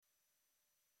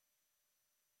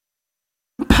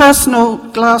personal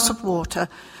glass of water.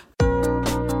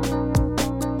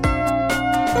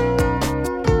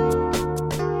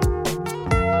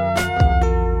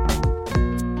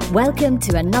 Welcome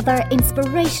to another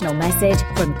inspirational message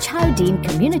from Chowdean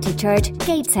Community Church,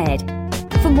 Gateshead.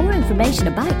 For more information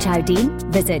about Chowdean,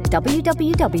 visit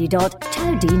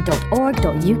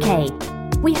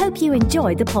www.chowdean.org.uk. We hope you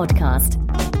enjoy the podcast.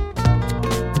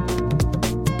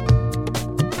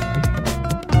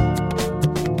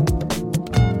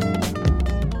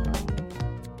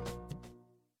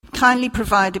 Kindly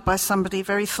provided by somebody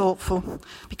very thoughtful,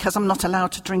 because I'm not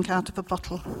allowed to drink out of a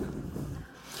bottle.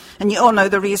 And you all know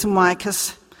the reason why,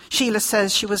 because Sheila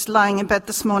says she was lying in bed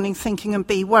this morning thinking and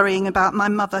worrying about my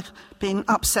mother being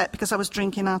upset because I was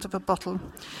drinking out of a bottle.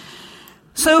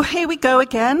 So here we go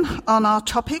again on our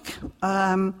topic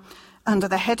under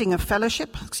the heading of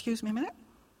fellowship. Excuse me a minute.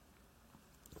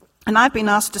 And I've been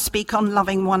asked to speak on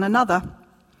loving one another,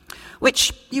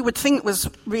 which you would think was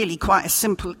really quite a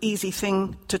simple, easy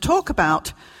thing to talk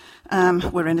about.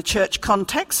 We're in a church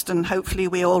context, and hopefully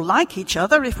we all like each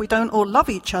other if we don't all love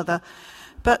each other.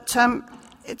 But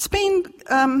it's been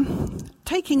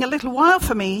taking a little while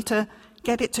for me to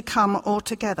get it to come all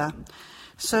together.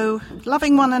 So,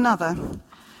 loving one another.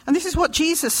 And this is what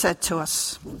Jesus said to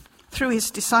us through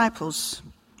his disciples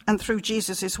and through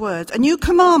Jesus' words. A new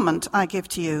commandment I give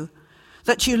to you,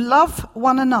 that you love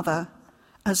one another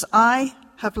as I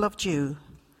have loved you.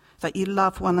 That you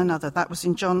love one another. That was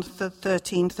in John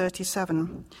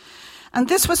 13:37. And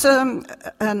this was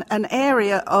an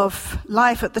area of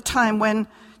life at the time when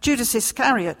Judas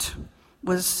Iscariot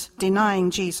was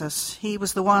denying Jesus. He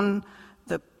was the one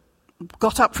that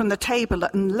got up from the table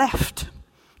and left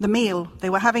the meal.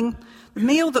 They were having the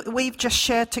meal that we've just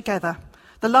shared together,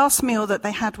 the last meal that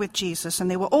they had with Jesus, and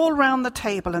they were all round the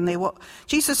table, and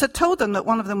Jesus had told them that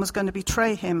one of them was going to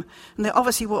betray him, and they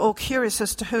obviously were all curious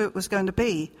as to who it was going to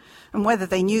be, and whether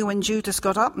they knew when Judas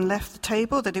got up and left the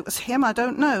table that it was him, I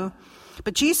don't know.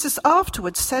 But Jesus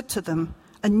afterwards said to them,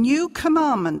 a new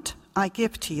commandment I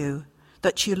give to you,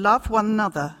 that you love one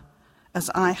another as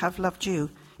I have loved you.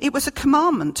 It was a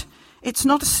commandment. It's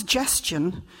not a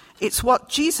suggestion. It's what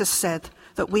Jesus said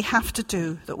that we have to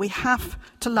do, that we have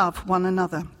to love one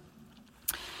another.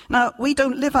 Now, we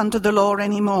don't live under the law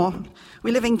anymore.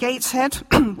 We live in Gateshead.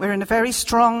 We're in a very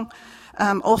strong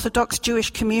Orthodox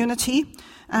Jewish community,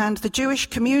 and the Jewish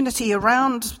community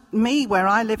around me, where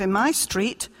I live in my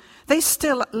street, they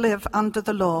still live under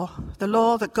the law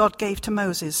that God gave to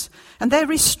Moses, and they're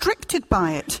restricted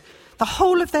by it. The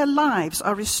whole of their lives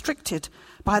are restricted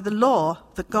by the law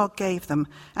that God gave them.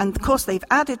 And of course they've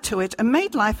added to it and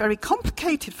made life very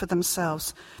complicated for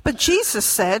themselves. But Jesus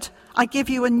said, I give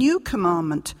you a new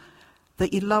commandment,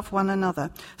 that you love one another.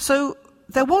 So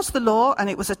there was the law, and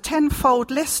it was a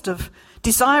 10-fold list of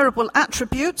desirable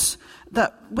attributes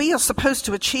that we are supposed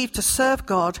to achieve to serve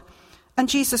God. And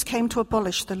Jesus came to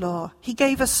abolish the law. He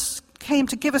came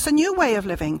to give us a new way of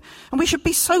living. And we should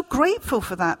be so grateful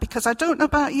for that, because I don't know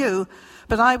about you,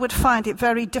 but I would find it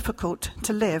very difficult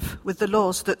to live with the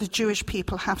laws that the Jewish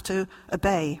people have to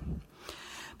obey.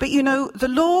 But you know, the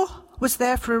law was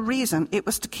there for a reason. It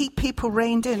was to keep people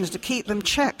reined in, to keep them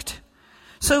checked.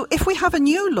 So if we have a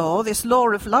new law, this law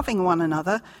of loving one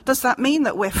another, does that mean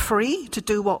that we're free to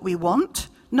do what we want?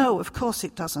 No, of course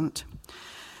it doesn't.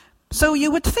 So you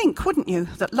would think, wouldn't you,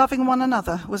 that loving one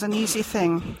another was an easy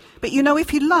thing. But you know,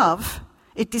 if you love,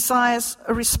 it desires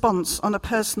a response on a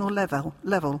personal level.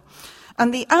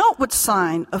 And the outward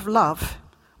sign of love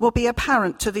will be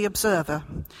apparent to the observer.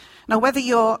 Now, whether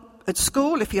you're at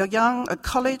school, if you're young, at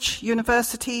college,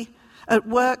 university, at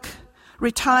work,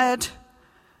 retired,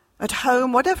 at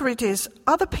home, whatever it is,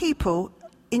 other people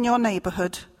in your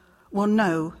neighbourhood will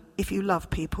know if you love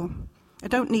people. I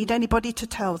don't need anybody to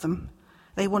tell them.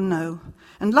 They will know.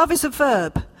 And love is a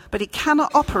verb, but it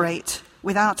cannot operate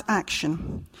without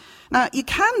action. Now, you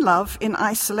can love in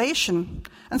isolation,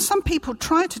 and some people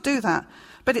try to do that,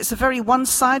 but it's a very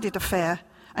one-sided affair,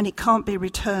 and it can't be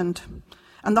returned.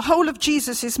 And the whole of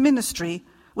Jesus' ministry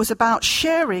was about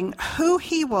sharing who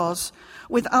he was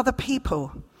with other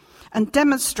people and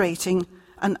demonstrating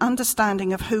an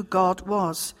understanding of who God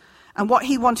was and what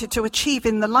he wanted to achieve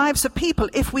in the lives of people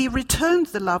if we returned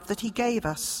the love that he gave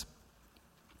us.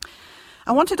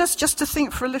 I wanted us just to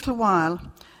think for a little while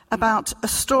about a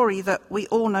story that we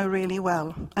all know really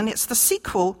well, and it's the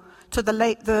sequel to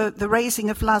the raising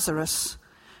of Lazarus,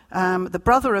 the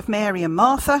brother of Mary and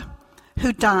Martha,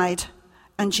 who died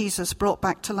and Jesus brought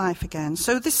back to life again.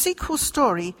 So this sequel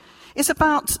story is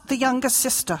about the younger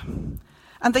sister,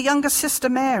 and the younger sister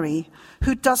Mary,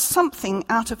 who does something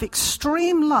out of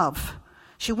extreme love.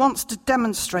 She wants to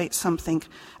demonstrate something.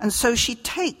 And so she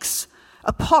takes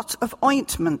a pot of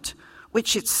ointment,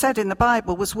 which it's said in the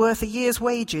Bible was worth a year's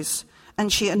wages,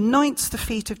 and she anoints the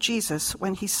feet of Jesus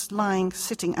when he's lying,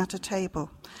 sitting at a table.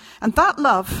 And that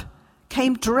love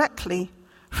came directly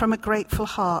from a grateful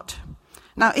heart.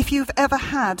 Now, if you've ever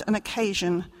had an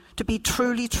occasion to be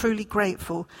truly, truly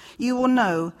grateful, you will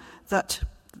know that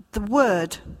the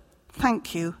word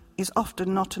thank you is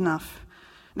often not enough.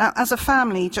 Now, as a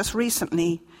family, just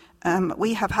recently,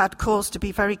 we have had cause to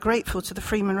be very grateful to the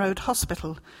Freeman Road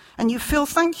Hospital. And you feel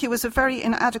thank you is a very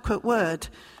inadequate word.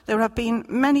 There have been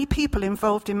many people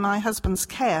involved in my husband's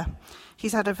care.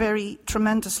 He's had a very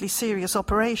tremendously serious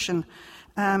operation.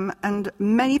 And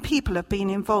many people have been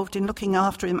involved in looking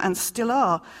after him and still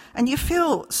are. And you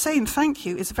feel saying thank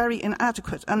you is very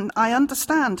inadequate. And I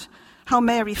understand how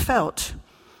Mary felt,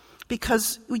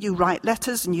 because you write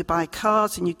letters and you buy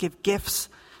cards and you give gifts,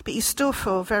 but you still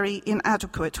feel very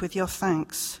inadequate with your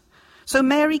thanks. So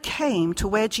Mary came to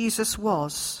where Jesus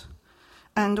was,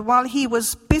 and while he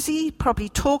was busy, probably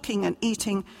talking and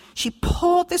eating, she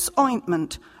poured this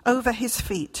ointment over his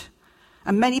feet.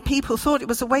 And many people thought it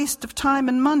was a waste of time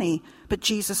and money, but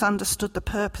Jesus understood the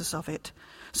purpose of it.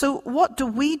 So what do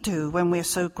we do when we're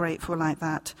so grateful like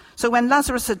that? So when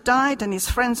Lazarus had died and his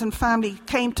friends and family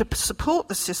came to support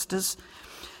the sisters,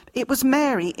 it was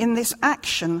Mary in this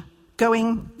action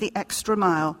going the extra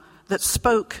mile that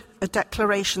spoke a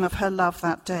declaration of her love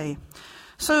that day.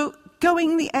 So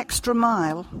going the extra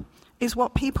mile is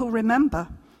what people remember.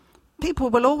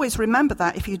 People will always remember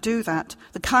that if you do that.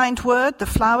 The kind word, the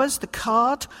flowers, the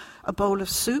card, a bowl of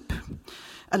soup,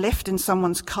 a lift in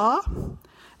someone's car.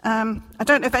 I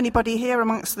don't know if anybody here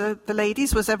amongst the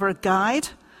ladies was ever a guide,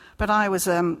 but I was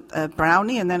a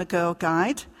brownie and then a girl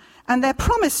guide. And their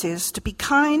promises to be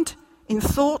kind in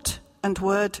thought and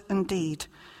word and deed.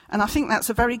 And I think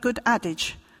that's a very good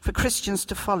adage for Christians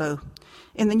to follow.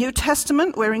 In the New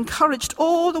Testament, we're encouraged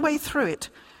all the way through it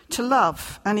to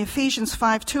love. And in Ephesians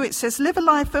 5:2, it says, live a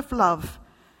life of love,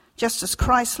 just as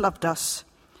Christ loved us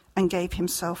and gave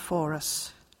himself for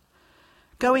us.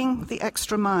 Going the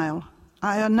extra mile.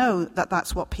 I know that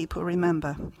that's what people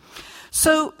remember.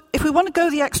 So if we want to go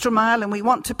the extra mile and we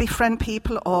want to befriend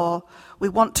people, or we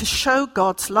want to show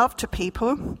God's love to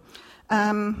people,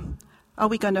 are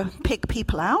we going to pick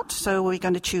people out? So are we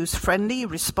going to choose friendly,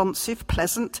 responsive,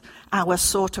 pleasant, our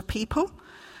sort of people?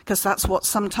 Because that's what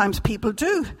sometimes people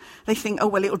do. They think, oh,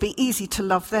 well, it would be easy to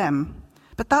love them.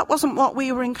 But that wasn't what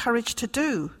we were encouraged to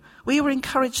do. We were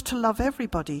encouraged to love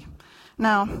everybody.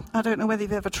 Now, I don't know whether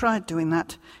you've ever tried doing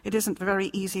that. It isn't a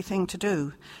very easy thing to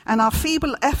do. And our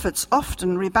feeble efforts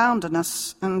often rebound on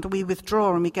us, and we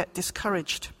withdraw and we get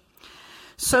discouraged.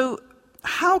 So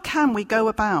how can we go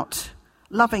about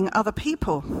loving other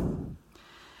people?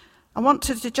 I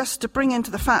wanted to bring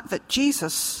into the fact that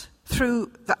Jesus,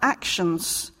 through the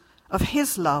actions of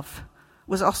his love,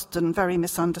 was often very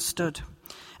misunderstood.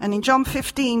 And in John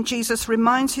 15, Jesus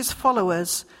reminds his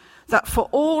followers that for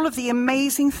all of the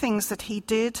amazing things that he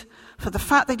did, for the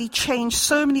fact that he changed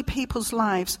so many people's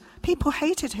lives, people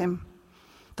hated him.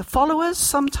 The followers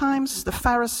sometimes, the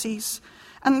Pharisees.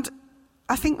 And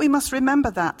I think we must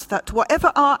remember that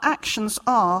whatever our actions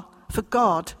are for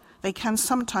God, they can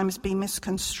sometimes be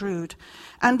misconstrued.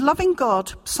 And loving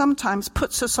God sometimes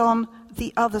puts us on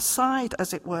the other side,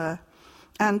 as it were.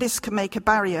 And this can make a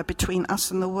barrier between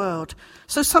us and the world.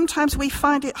 So sometimes we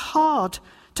find it hard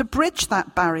to bridge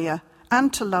that barrier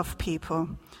and to love people.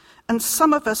 And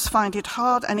some of us find it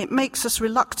hard, and it makes us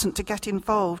reluctant to get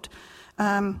involved.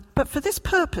 But for this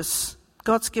purpose,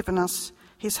 God's given us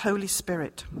his Holy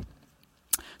Spirit.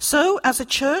 So, as a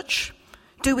church,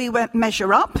 do we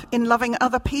measure up in loving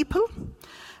other people?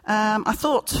 I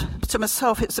thought to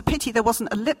myself, it's a pity there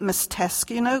wasn't a litmus test.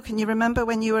 Can you remember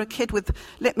when you were a kid with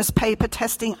litmus paper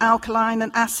testing alkaline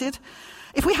and acid?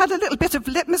 If we had a little bit of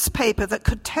litmus paper that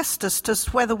could test us to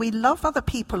whether we love other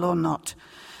people or not.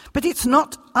 But it's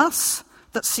not us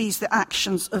that sees the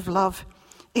actions of love,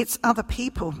 it's other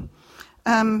people.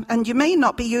 And you may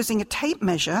not be using a tape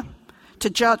measure to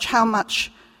judge how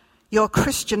much your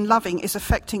Christian loving is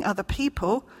affecting other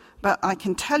people, but I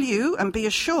can tell you and be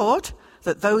assured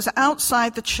that those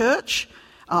outside the church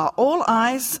are all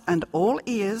eyes and all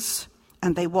ears,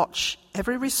 and they watch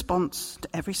every response to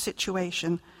every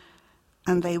situation,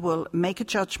 and they will make a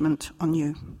judgment on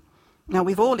you. Now,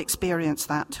 we've all experienced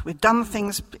that. We've done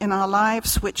things in our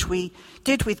lives which we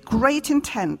did with great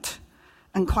intent,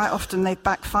 and quite often they've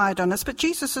backfired on us. But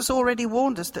Jesus has already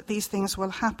warned us that these things will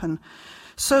happen.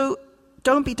 So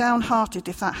don't be downhearted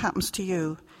if that happens to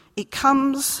you. It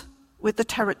comes with the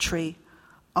territory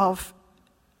of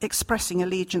expressing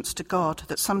allegiance to God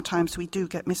that sometimes we do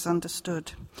get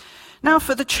misunderstood. Now,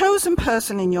 for the chosen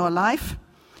person in your life,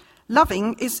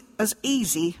 loving is as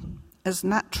easy, as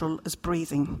natural as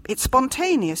breathing. It's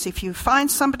spontaneous. If you find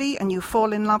somebody and you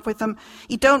fall in love with them,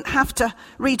 you don't have to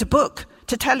read a book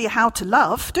to tell you how to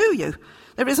love, do you?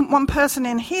 There isn't one person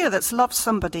in here that's loved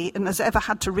somebody and has ever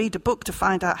had to read a book to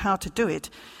find out how to do it.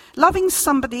 Loving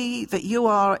somebody that you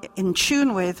are in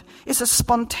tune with is a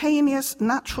spontaneous,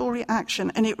 natural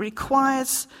reaction, and it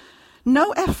requires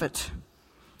no effort.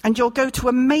 And you'll go to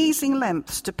amazing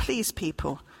lengths to please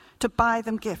people, to buy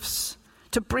them gifts,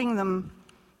 to bring them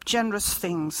generous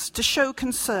things, to show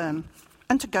concern,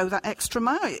 and to go that extra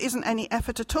mile. It isn't any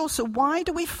effort at all. So why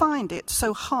do we find it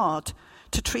so hard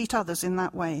to treat others in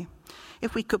that way?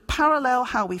 If we could parallel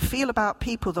how we feel about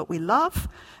people that we love,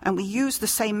 and we use the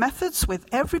same methods with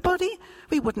everybody,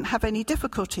 we wouldn't have any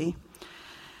difficulty.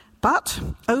 But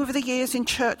over the years in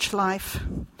church life,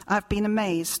 I've been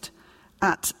amazed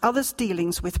at others'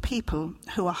 dealings with people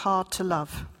who are hard to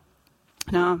love.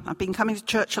 Now, I've been coming to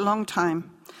church a long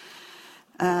time.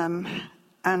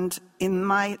 And in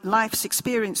my life's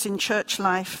experience in church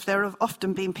life, there have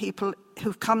often been people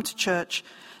who've come to church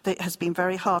that it has been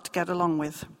very hard to get along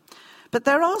with. But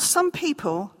there are some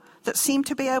people that seem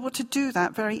to be able to do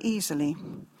that very easily.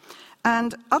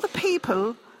 And other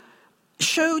people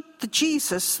showed the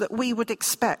Jesus that we would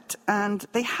expect, and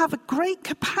they have a great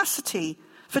capacity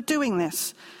for doing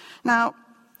this. Now,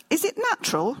 is it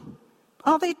natural?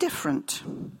 Are they different?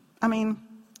 I mean,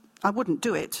 I wouldn't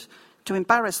do it to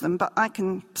embarrass them, but I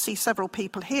can see several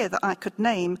people here that I could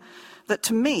name that,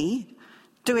 to me,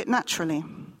 do it naturally.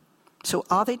 So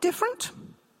are they different?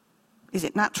 Is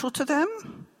it natural to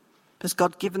them? Has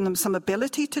God given them some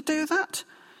ability to do that?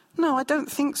 No, I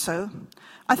don't think so.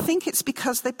 I think it's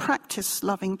because they practice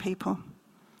loving people.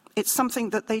 It's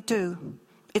something that they do.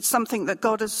 It's something that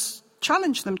God has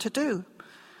challenged them to do.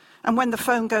 And when the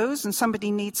phone goes and somebody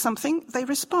needs something, they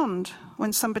respond.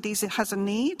 When somebody has a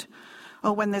need,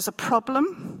 or when there's a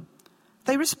problem,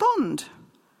 they respond.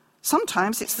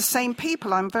 Sometimes it's the same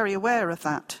people, I'm very aware of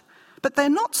that. But they're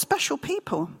not special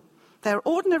people. They're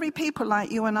ordinary people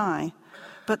like you and I.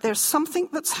 But there's something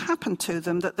that's happened to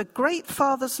them that the great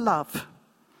Father's love,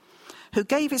 who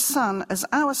gave his Son as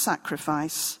our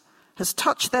sacrifice, has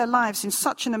touched their lives in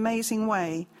such an amazing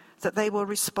way that they will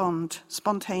respond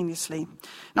spontaneously.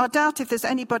 Now, I doubt if there's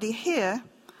anybody here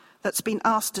that's been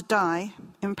asked to die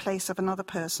in place of another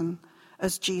person,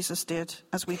 as Jesus did,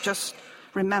 as we just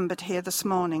remembered here this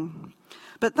morning.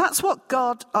 But that's what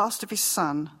God asked of his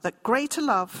Son, that greater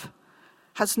love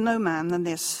has no man than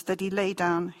this, that he lay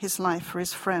down his life for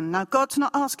his friend. Now, God's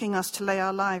not asking us to lay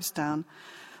our lives down,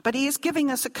 but he is giving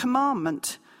us a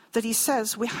commandment that he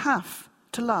says we have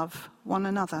to love one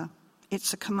another.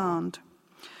 It's a command.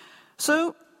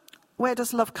 So, where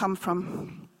does love come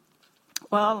from?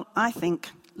 Well, I think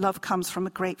love comes from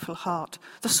a grateful heart.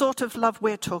 The sort of love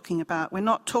we're talking about. We're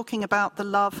not talking about the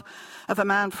love of a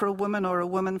man for a woman or a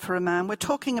woman for a man. We're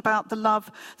talking about the love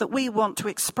that we want to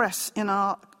express in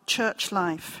our church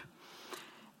life.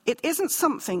 It isn't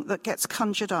something that gets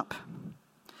conjured up.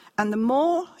 And the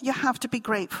more you have to be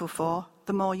grateful for,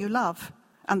 the more you love.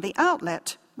 And the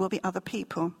outlet will be other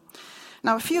people.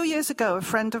 Now, a few years ago, a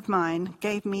friend of mine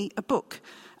gave me a book.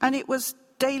 And it was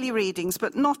daily readings,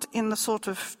 but not in the sort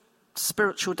of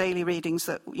spiritual daily readings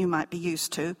that you might be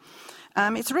used to.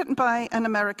 It's written by an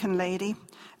American lady,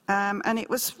 and it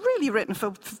was really written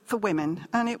for women.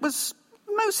 And it was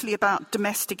mostly about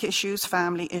domestic issues,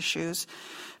 family issues.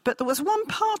 But there was one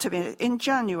part of it in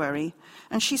January,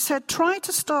 and she said, try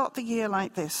to start the year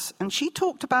like this. And she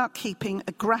talked about keeping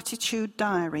a gratitude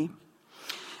diary.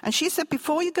 And she said,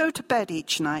 before you go to bed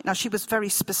each night, now she was very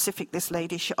specific, this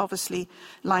lady. She obviously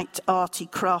liked arty,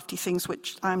 crafty things,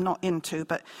 which I'm not into.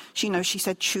 But she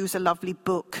said, choose a lovely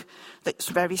book that's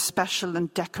very special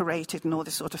and decorated and all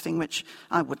this sort of thing, which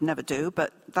I would never do.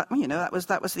 But that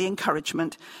was the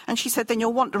encouragement. And she said, then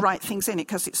you'll want to write things in it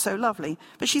because it's so lovely.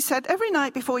 But she said, every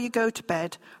night before you go to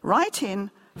bed, write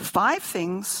in 5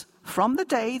 things from the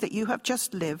day that you have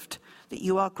just lived that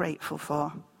you are grateful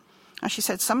for. And she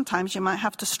said, sometimes you might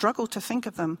have to struggle to think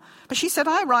of them. But she said,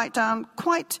 I write down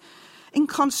quite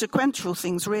inconsequential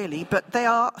things, really, but they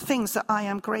are things that I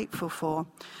am grateful for.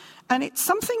 And it's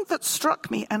something that struck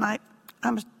me, and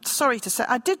I'm sorry to say,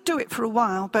 I did do it for a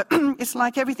while, but it's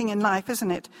like everything in life,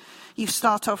 isn't it? You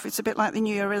start off, it's a bit like the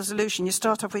New Year resolution, you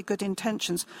start off with good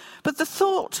intentions. But the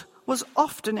thought was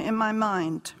often in my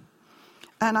mind.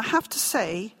 And I have to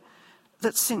say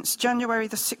that since January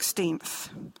the 16th,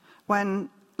 when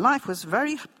life was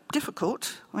very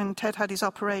difficult when Ted had his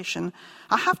operation,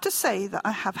 I have to say that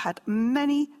I have had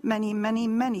many, many, many,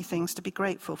 many things to be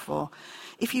grateful for.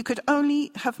 If you could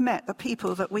only have met the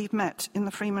people that we've met in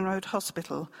the Freeman Road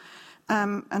Hospital,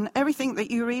 and everything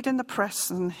that you read in the press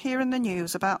and hear in the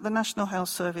news about the National Health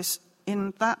Service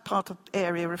in that part of the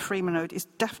area of Freeman Road is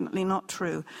definitely not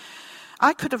true.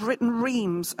 I could have written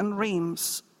reams and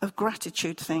reams of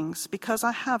gratitude things because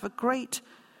I have a great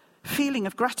feeling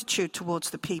of gratitude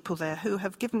towards the people there who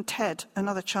have given Ted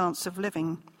another chance of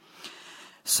living.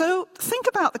 So think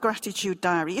about the gratitude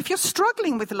diary. If you're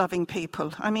struggling with loving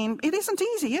people, I mean, it isn't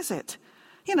easy, is it?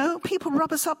 You know, people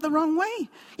rub us up the wrong way.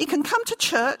 You can come to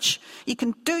church, you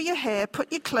can do your hair,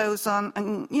 put your clothes on,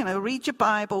 and, you know, read your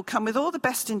Bible, come with all the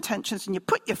best intentions, and you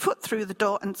put your foot through the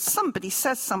door, and somebody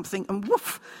says something, and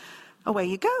woof, away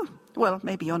you go. Well,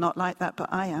 maybe you're not like that,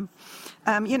 but I am.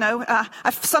 I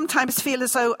sometimes feel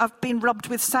as though I've been rubbed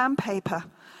with sandpaper.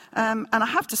 And I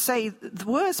have to say, the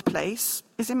worst place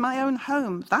is in my own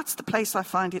home. That's the place I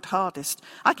find it hardest.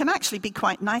 I can actually be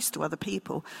quite nice to other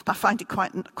people, but I find it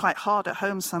quite hard at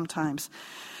home sometimes.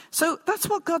 So that's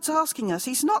what God's asking us.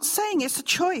 He's not saying it's a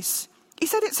choice. He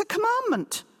said it's a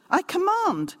commandment. I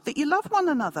command that you love one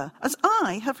another as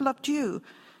I have loved you.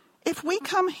 If we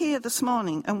come here this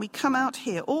morning and we come out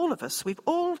here, all of us, we've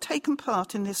all taken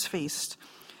part in this feast,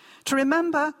 to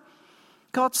remember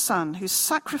God's Son who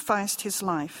sacrificed his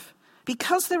life,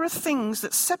 because there are things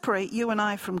that separate you and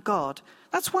I from God.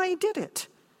 That's why he did it.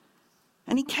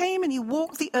 And he came and he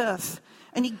walked the earth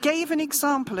and he gave an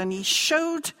example and he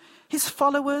showed his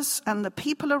followers and the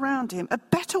people around him a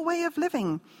better way of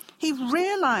living. He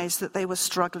realized that they were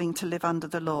struggling to live under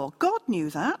the law. God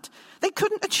knew that. They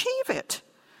couldn't achieve it.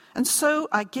 And so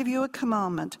I give you a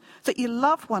commandment that you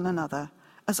love one another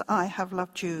as I have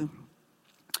loved you.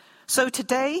 So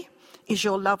today, is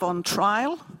your love on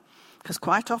trial? Because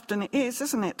quite often it is,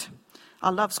 isn't it?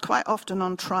 Our love's quite often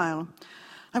on trial.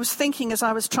 I was thinking as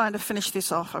I was trying to finish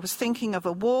this off, I was thinking of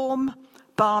a warm,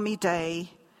 balmy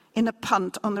day in a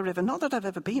punt on the river. Not that I've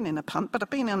ever been in a punt, but I've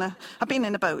been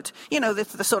in a boat. You know,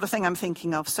 the sort of thing I'm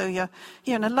thinking of. So you're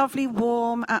in a lovely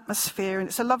warm atmosphere, and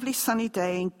it's a lovely sunny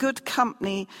day, and good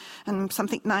company, and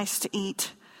something nice to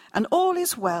eat. And all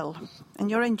is well, and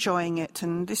you're enjoying it,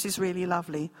 and this is really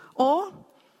lovely. Or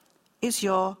is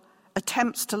your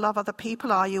attempts to love other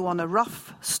people, are you on a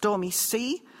rough, stormy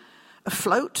sea,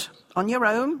 afloat, on your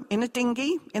own, in a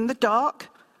dinghy, in the dark,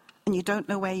 and you don't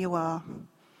know where you are?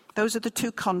 Those are the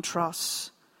two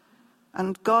contrasts.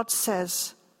 And God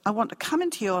says, I want to come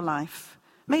into your life.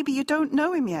 Maybe you don't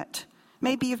know him yet.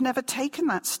 Maybe you've never taken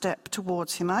that step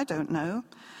towards him, I don't know.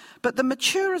 But the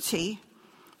maturity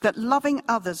that loving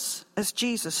others as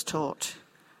Jesus taught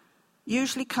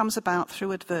usually comes about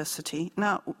through adversity.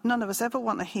 Now, none of us ever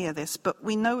want to hear this, but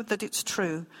we know that it's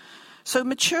true. So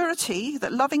maturity,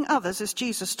 that loving others as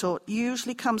Jesus taught,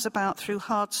 usually comes about through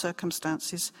hard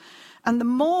circumstances. And the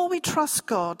more we trust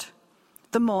God,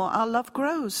 the more our love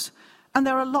grows. And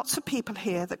there are lots of people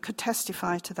here that could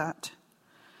testify to that.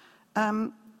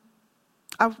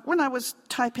 When I was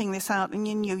typing this out,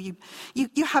 and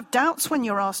you have doubts when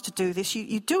you're asked to do this.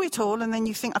 You do it all, and then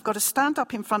you think, I've got to stand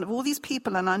up in front of all these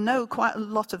people, and I know quite a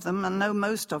lot of them, and know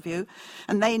most of you,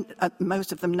 and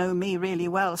most of them know me really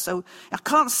well. So I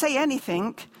can't say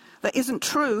anything that isn't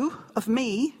true of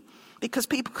me, because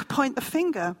people could point the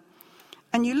finger.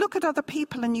 And you look at other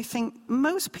people, and you think,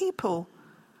 most people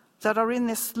that are in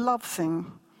this love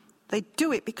thing, they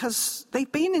do it because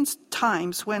they've been in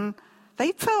times when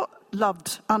they felt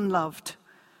loved, unloved.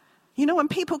 You know, when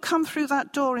people come through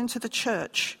that door into the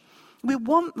church, we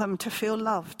want them to feel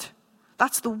loved.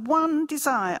 That's the one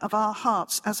desire of our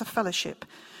hearts as a fellowship,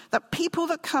 that people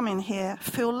that come in here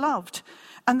feel loved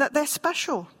and that they're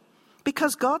special,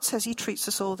 because God says he treats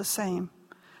us all the same.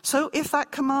 So if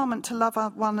that commandment to love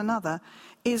one another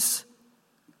is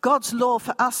God's law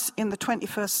for us in the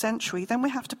 21st century, then we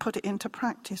have to put it into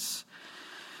practice.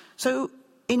 So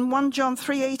in 1 John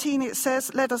 3:18 it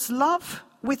says, let us not love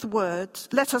with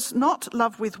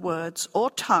words or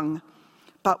tongue,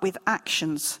 but with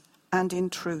actions and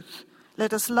in truth.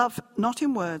 Let us love not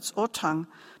in words or tongue,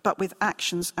 but with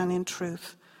actions and in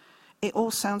truth. It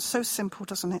all sounds so simple,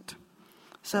 doesn't it?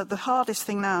 So the hardest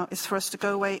thing now is for us to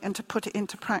go away and to put it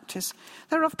into practice.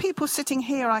 There are people sitting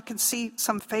here, I can see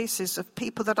some faces of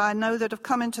people that I know that have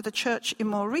come into the church in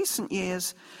more recent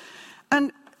years.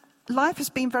 And life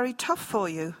has been very tough for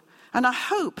you. And I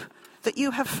hope that you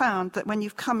have found that when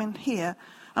you've come in here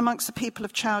amongst the people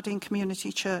of Chowdean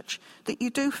Community Church, that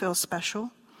you do feel special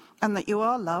and that you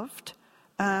are loved.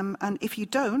 And if you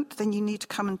don't, then you need to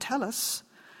come and tell us.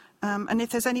 And if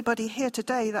there's anybody here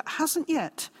today that hasn't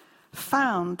yet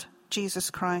found Jesus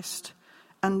Christ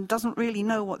and doesn't really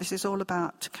know what this is all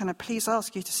about, can I please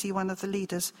ask you to see one of the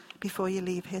leaders before you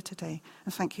leave here today?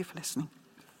 And thank you for listening.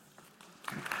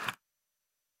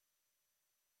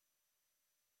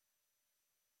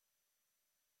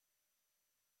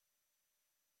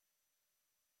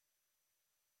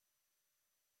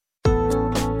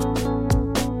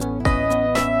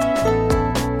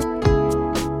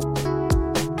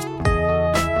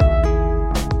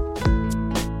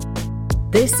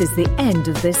 This is the end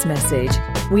of this message.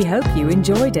 We hope you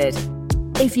enjoyed it.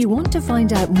 If you want to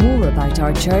find out more about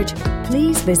our church,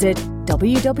 please visit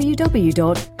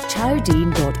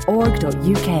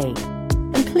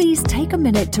www.chowdean.org.uk. And please take a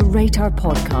minute to rate our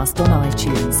podcast on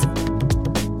iTunes.